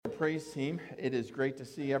praise team. It is great to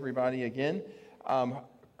see everybody again.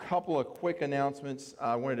 Couple of quick announcements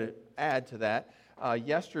I wanted to add to that.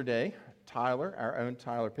 Yesterday, Tyler, our own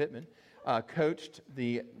Tyler Pittman, coached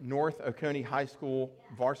the North Oconee High School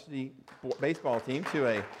varsity baseball team to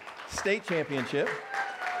a state championship.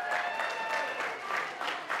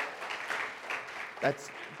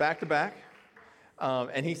 That's back-to-back.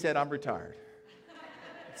 And he said, "I'm retired."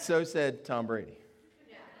 So said Tom Brady.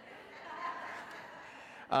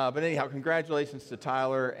 But anyhow, congratulations to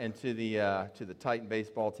Tyler and to the Titan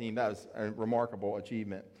baseball team. That was a remarkable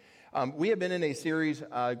achievement. We have been in a series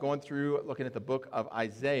going through looking at the book of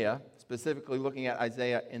Isaiah, specifically looking at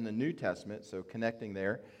Isaiah in the New Testament, so connecting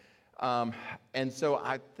there. And so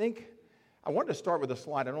I think I wanted to start with a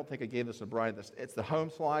slide. I don't think I gave this to Brian. It's the home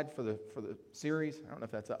slide for the series. I don't know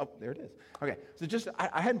if that's oh, there it is. Okay, so just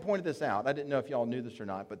I hadn't pointed this out. I didn't know if y'all knew this or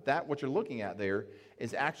not, but what you're looking at there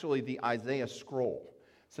is actually the Isaiah scroll.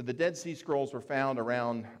 So the Dead Sea Scrolls were found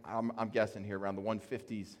around, I'm guessing here, around the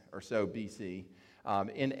 150s or so BC,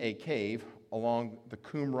 in a cave along the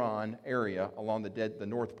Qumran area, along the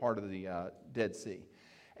north part of the Dead Sea.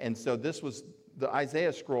 And so the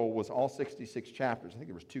Isaiah scroll was all 66 chapters. I think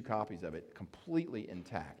there was 2 copies of it, completely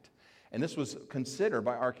intact. And this was considered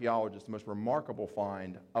by archaeologists the most remarkable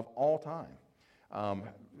find of all time,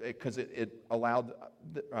 because it allowed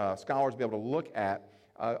scholars to be able to look at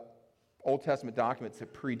Old Testament documents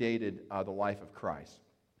that predated the life of Christ.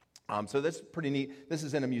 So that's pretty neat. This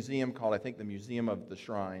is in a museum called, I think, the Museum of the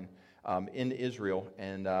Shrine in Israel.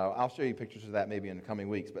 And I'll show you pictures of that maybe in the coming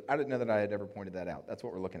weeks. But I didn't know that I had ever pointed that out. That's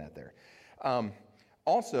what we're looking at there.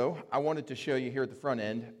 Also, I wanted to show you here at the front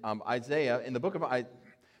end, Isaiah. In the book of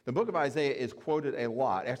Isaiah is quoted a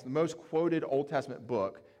lot. It's the most quoted Old Testament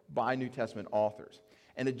book by New Testament authors.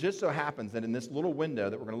 And it just so happens that in this little window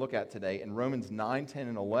that we're going to look at today, in Romans 9, 10,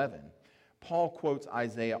 and 11, Paul quotes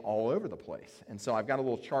Isaiah all over the place. And so I've got a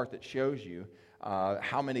little chart that shows you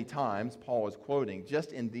how many times Paul is quoting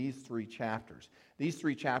just in these 3 chapters. These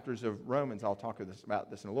 3 chapters of Romans, I'll talk about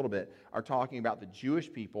this in a little bit, are talking about the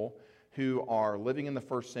Jewish people who are living in the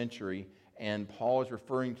first century, and Paul is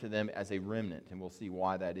referring to them as a remnant, and we'll see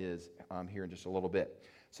why that is here in just a little bit.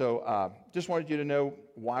 So just wanted you to know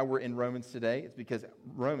why we're in Romans today. It's because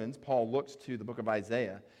Romans, Paul looks to the book of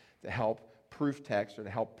Isaiah to help proof text or to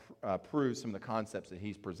help prove some of the concepts that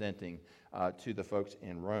he's presenting to the folks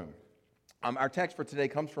in Rome. Our text for today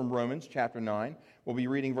comes from Romans chapter 9. We'll be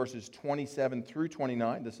reading verses 27 through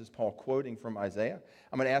 29. This is Paul quoting from Isaiah.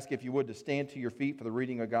 I'm going to ask if you would to stand to your feet for the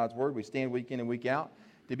reading of God's word. We stand week in and week out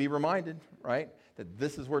to be reminded, right, that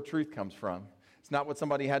this is where truth comes from. It's not what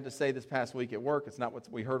somebody had to say this past week at work. It's not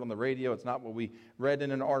what we heard on the radio. It's not what we read in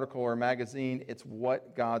an article or a magazine. It's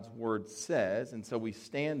what God's word says. And so we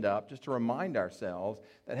stand up just to remind ourselves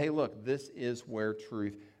that, hey, look, this is where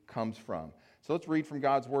truth comes from. So let's read from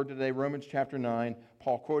God's word today, Romans chapter 9,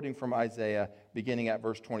 Paul quoting from Isaiah, beginning at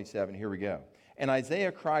verse 27. Here we go. And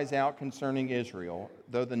Isaiah cries out concerning Israel,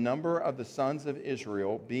 though the number of the sons of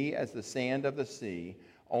Israel be as the sand of the sea,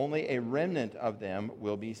 only a remnant of them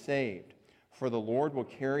will be saved. For the Lord will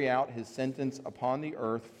carry out his sentence upon the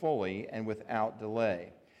earth fully and without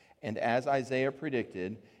delay. And as Isaiah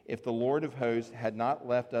predicted, if the Lord of hosts had not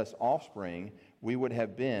left us offspring, we would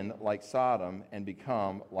have been like Sodom and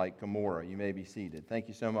become like Gomorrah. You may be seated. Thank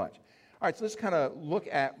you so much. All right, so let's kind of we're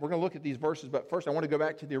going to look at these verses, but first I want to go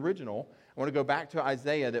back to the original. I want to go back to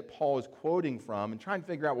Isaiah that Paul is quoting from and try and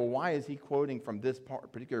figure out, well, why is he quoting from this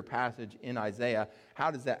particular passage in Isaiah?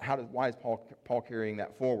 Why is Paul carrying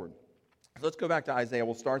that forward? So let's go back to Isaiah.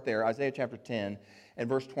 We'll start there. Isaiah chapter 10 and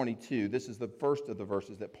verse 22. This is the first of the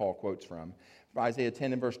verses that Paul quotes from. Isaiah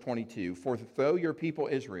 10 and verse 22. For though your people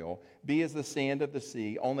Israel be as the sand of the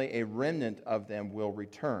sea, only a remnant of them will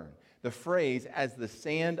return. The phrase, as the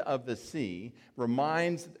sand of the sea,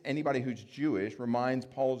 reminds anybody who's Jewish, reminds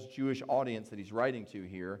Paul's Jewish audience that he's writing to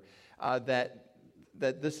here, that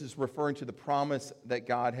this is referring to the promise that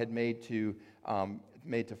God had made to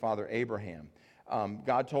Father Abraham.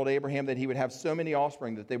 God told Abraham that he would have so many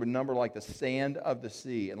offspring that they would number like the sand of the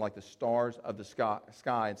sea and like the stars of the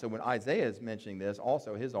sky. And so when Isaiah is mentioning this,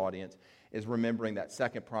 also his audience is remembering that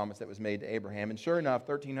second promise that was made to Abraham. And sure enough,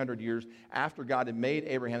 1,300 years after God had made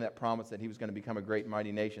Abraham that promise that he was going to become a great and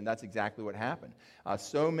mighty nation, that's exactly what happened.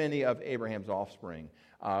 So many of Abraham's offspring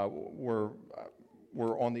were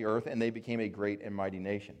on the earth, and they became a great and mighty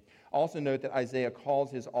nation. Also note that Isaiah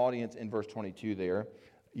calls his audience in verse 22 there,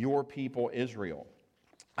 your people Israel.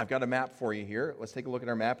 I've got a map for you here. Let's take a look at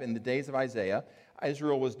our map. In the days of Isaiah,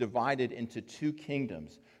 Israel was divided into two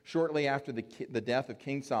kingdoms. Shortly after the death of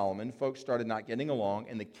King Solomon, folks started not getting along,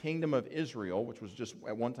 and the kingdom of Israel, which was just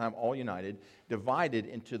at one time all united, divided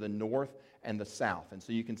into the north and the south. And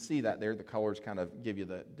so you can see that there. The colors kind of give you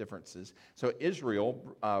the differences. So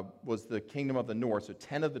Israel was the kingdom of the north. So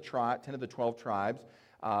 10 of the 12 tribes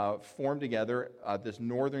formed together this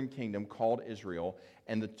northern kingdom called Israel,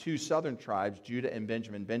 and the two southern tribes, Judah and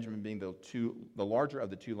Benjamin, Benjamin being the larger of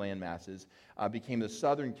the two land masses, became the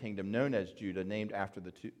southern kingdom known as Judah, named after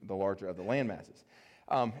the larger of the land masses.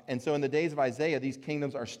 And so in the days of Isaiah, these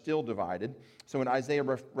kingdoms are still divided. So when Isaiah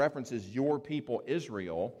references your people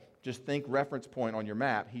Israel, just think reference point on your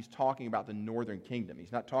map, he's talking about the northern kingdom.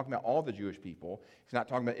 He's not talking about all the Jewish people. He's not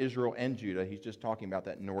talking about Israel and Judah. He's just talking about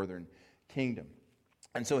that northern kingdom.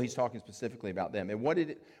 And so he's talking specifically about them. And what is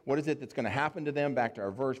it that's going to happen to them? Back to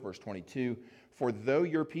our verse 22. For though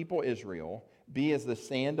your people Israel be as the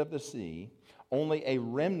sand of the sea, only a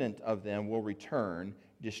remnant of them will return.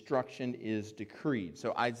 Destruction is decreed.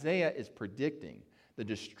 So Isaiah is predicting the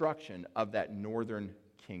destruction of that northern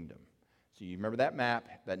kingdom. So you remember that map,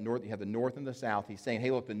 you have the north and the south. He's saying,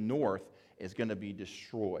 hey, look, the north is going to be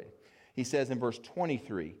destroyed. He says in verse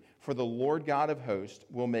 23, for the Lord God of hosts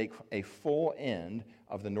will make a full end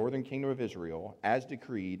of the northern kingdom of Israel, as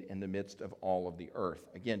decreed in the midst of all of the earth.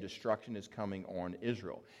 Again, destruction is coming on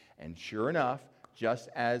Israel. And sure enough, just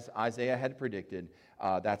as Isaiah had predicted,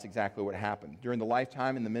 that's exactly what happened. During the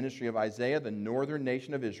lifetime and the ministry of Isaiah, the northern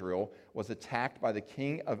nation of Israel was attacked by the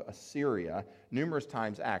king of Assyria numerous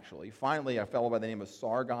times, actually. Finally, a fellow by the name of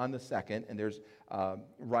Sargon II, and there's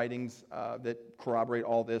writings that corroborate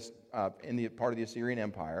all this in the part of the Assyrian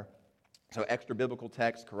Empire. So extra biblical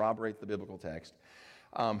text corroborates the biblical text.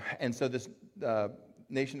 And so this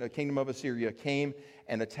nation, the kingdom of Assyria, came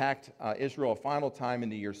and attacked Israel a final time in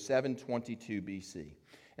the year 722 BC.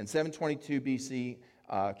 In 722 BC,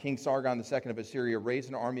 King Sargon II of Assyria raised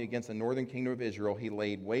an army against the northern kingdom of Israel. He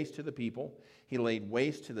laid waste to the people. He laid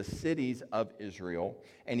waste to the cities of Israel.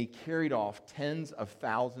 And he carried off tens of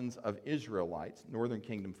thousands of Israelites, northern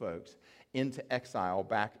kingdom folks, into exile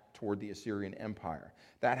back toward the Assyrian Empire.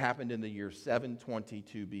 That happened in the year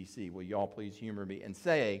 722 BC. Will y'all please humor me and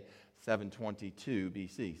say 722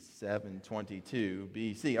 BC? 722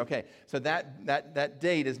 BC. Okay, so that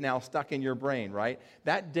date is now stuck in your brain, right?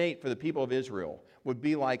 That date for the people of Israel would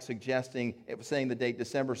be like saying the date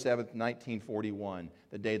December 7th, 1941,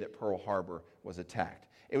 the day that Pearl Harbor was attacked.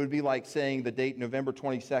 It would be like saying the date November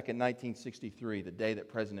 22nd, 1963, the day that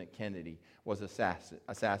President Kennedy was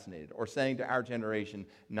assassinated, or saying to our generation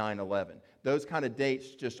 9/11. Those kind of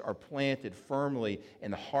dates just are planted firmly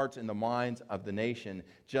in the hearts and the minds of the nation.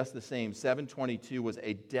 Just the same, 722 was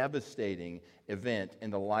a devastating event in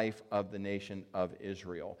the life of the nation of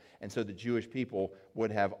Israel. And so the Jewish people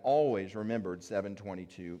would have always remembered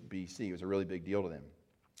 722 BC. It was a really big deal to them.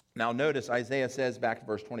 Now notice Isaiah says back to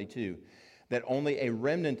verse 22, that only a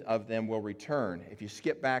remnant of them will return. If you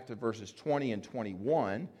skip back to verses 20 and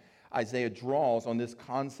 21, Isaiah draws on this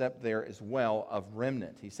concept there as well of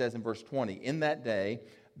remnant. He says in verse 20, in that day,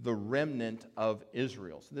 the remnant of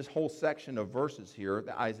Israel. So this whole section of verses here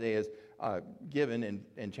that Isaiah has given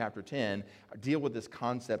in chapter 10 deal with this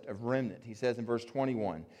concept of remnant. He says in verse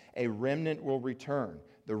 21, a remnant will return,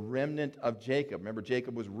 the remnant of Jacob. Remember,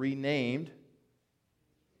 Jacob was renamed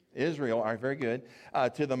Israel, all right, very good,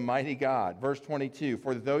 to the mighty God. Verse 22,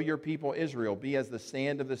 for though your people Israel be as the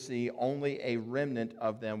sand of the sea, only a remnant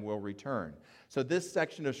of them will return. So this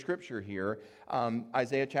section of Scripture here,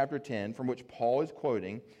 Isaiah chapter 10, from which Paul is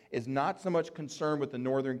quoting, is not so much concerned with the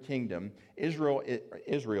northern kingdom, Israel,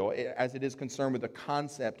 as it is concerned with the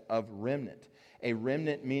concept of remnant. A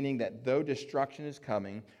remnant meaning that though destruction is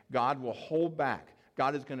coming, God will hold back.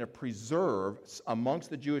 God is going to preserve amongst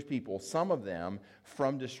the Jewish people some of them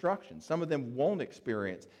from destruction. Some of them won't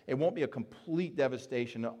experience. It won't be a complete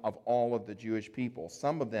devastation of all of the Jewish people.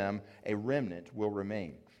 Some of them, a remnant, will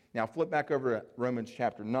remain. Now flip back over to Romans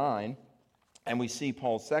chapter 9, and we see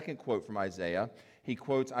Paul's second quote from Isaiah. He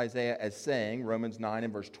quotes Isaiah as saying, Romans 9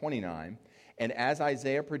 and verse 29, and as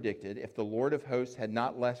Isaiah predicted, if the Lord of hosts had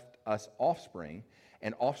not left us offspring,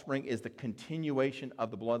 and offspring is the continuation of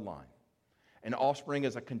the bloodline. An offspring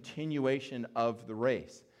is a continuation of the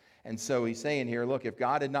race. And so he's saying here, look, if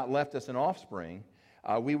God had not left us an offspring,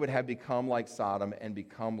 we would have become like Sodom and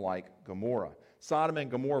become like Gomorrah. Sodom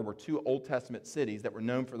and Gomorrah were two Old Testament cities that were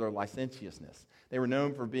known for their licentiousness. They were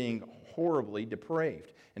known for being horribly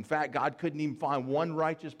depraved. In fact, God couldn't even find one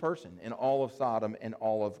righteous person in all of Sodom and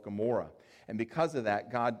all of Gomorrah. And because of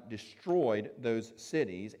that, God destroyed those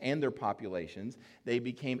cities and their populations. They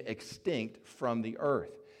became extinct from the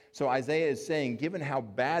earth. So Isaiah is saying, given how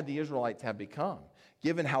bad the Israelites have become,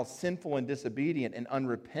 given how sinful and disobedient and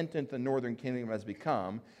unrepentant the northern kingdom has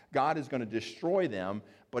become, God is going to destroy them,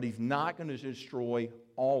 but he's not going to destroy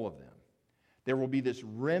all of them. There will be this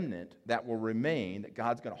remnant that will remain that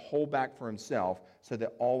God's going to hold back for himself so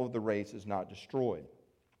that all of the race is not destroyed.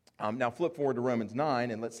 Now flip forward to Romans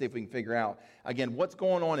 9 and let's see if we can figure out, again, what's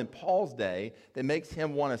going on in Paul's day that makes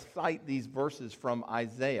him want to cite these verses from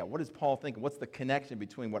Isaiah. What is Paul thinking? What's the connection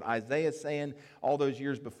between what Isaiah is saying all those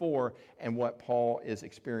years before and what Paul is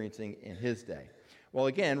experiencing in his day? Well,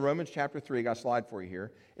 again, Romans chapter 3, I got a slide for you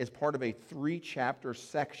here, is part of a 3-chapter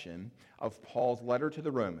section of Paul's letter to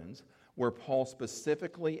the Romans where Paul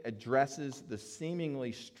specifically addresses the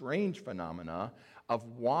seemingly strange phenomena of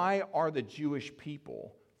why are the Jewish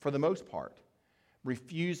people, for the most part,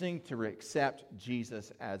 refusing to accept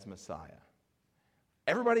Jesus as Messiah.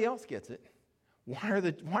 Everybody else gets it. Why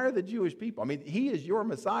are the Jewish people? I mean, he is your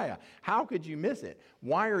Messiah. How could you miss it?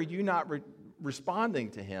 Why are you not responding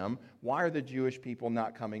to him? Why are the Jewish people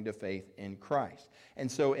not coming to faith in Christ?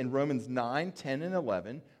 And so in Romans 9, 10, and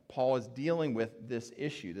 11, Paul is dealing with this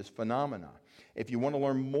issue, this phenomena. If you want to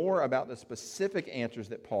learn more about the specific answers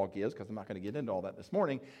that Paul gives, because I'm not going to get into all that this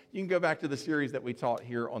morning, you can go back to the series that we taught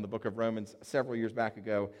here on the book of Romans several years back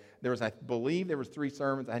ago. I believe there was 3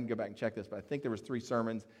 sermons. I hadn't go back and check this, but I think there was 3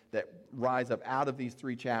 sermons that rise up out of these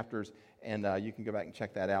 3 chapters, and you can go back and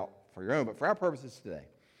check that out for your own. But for our purposes today,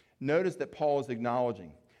 notice that Paul is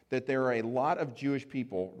acknowledging that there are a lot of Jewish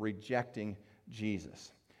people rejecting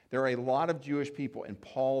Jesus. There are a lot of Jewish people in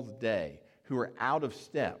Paul's day who are out of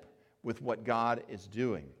step with what God is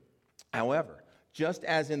doing. However, just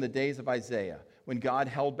as in the days of Isaiah, when God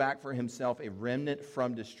held back for himself a remnant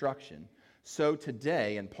from destruction, so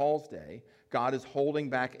today, in Paul's day, God is holding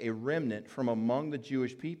back a remnant from among the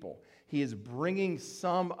Jewish people. He is bringing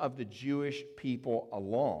some of the Jewish people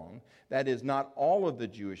along. That is, not all of the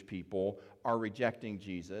Jewish people are rejecting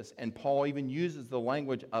Jesus, and Paul even uses the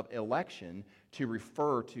language of election to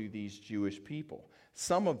refer to these Jewish people.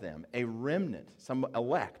 Some of them, a remnant, some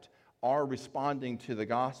elect, are responding to the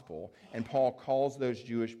gospel, and Paul calls those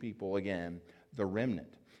Jewish people, again, the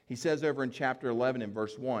remnant. He says over in chapter 11 in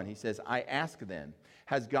verse 1, he says, I ask then,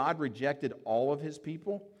 has God rejected all of his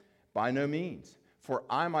people? By no means. For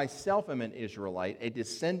I myself am an Israelite, a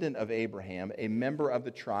descendant of Abraham, a member of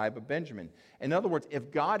the tribe of Benjamin. In other words,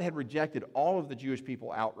 if God had rejected all of the Jewish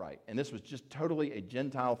people outright, and this was just totally a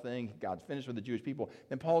Gentile thing, God's finished with the Jewish people,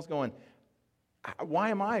 then Paul's going, why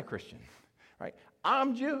am I a Christian? Right?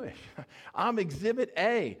 I'm Jewish. I'm exhibit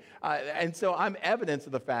A. And so I'm evidence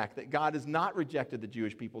of the fact that God has not rejected the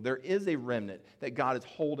Jewish people. There is a remnant that God is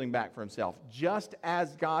holding back for himself. Just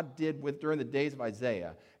as God did during the days of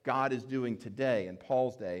Isaiah, God is doing today, in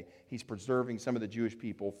Paul's day, he's preserving some of the Jewish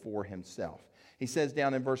people for himself. He says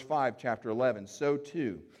down in verse 5, chapter 11, so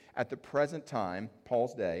too, at the present time,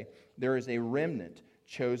 Paul's day, there is a remnant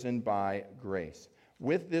chosen by grace.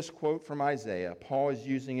 With this quote from Isaiah, Paul is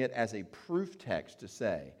using it as a proof text to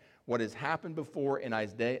say what has happened before in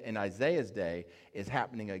Isaiah's day is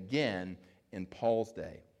happening again in Paul's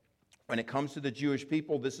day. When it comes to the Jewish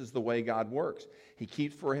people, this is the way God works. He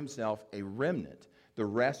keeps for himself a remnant. The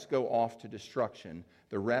rest go off to destruction.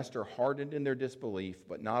 The rest are hardened in their disbelief,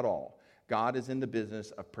 but not all. God is in the business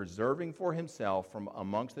of preserving for himself from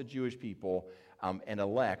amongst the Jewish people an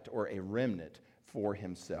elect or a remnant for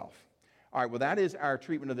himself. All right, well, that is our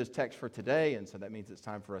treatment of this text for today, and so that means it's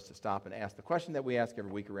time for us to stop and ask the question that we ask every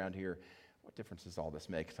week around here: what difference does all this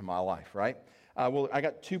make to my life, right? Well, I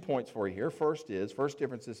got 2 points for you here. First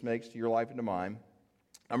difference this makes to your life and to mine,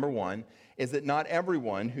 number 1, is that not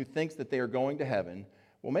everyone who thinks that they are going to heaven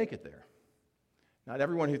will make it there. Not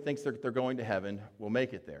everyone who thinks they're going to heaven will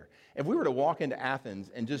make it there. If we were to walk into Athens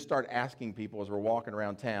and just start asking people as we're walking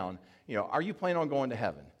around town, are you planning on going to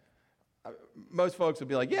heaven? Most folks would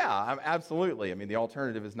be like, yeah, absolutely. I mean, the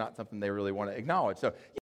alternative is not something they really want to acknowledge. So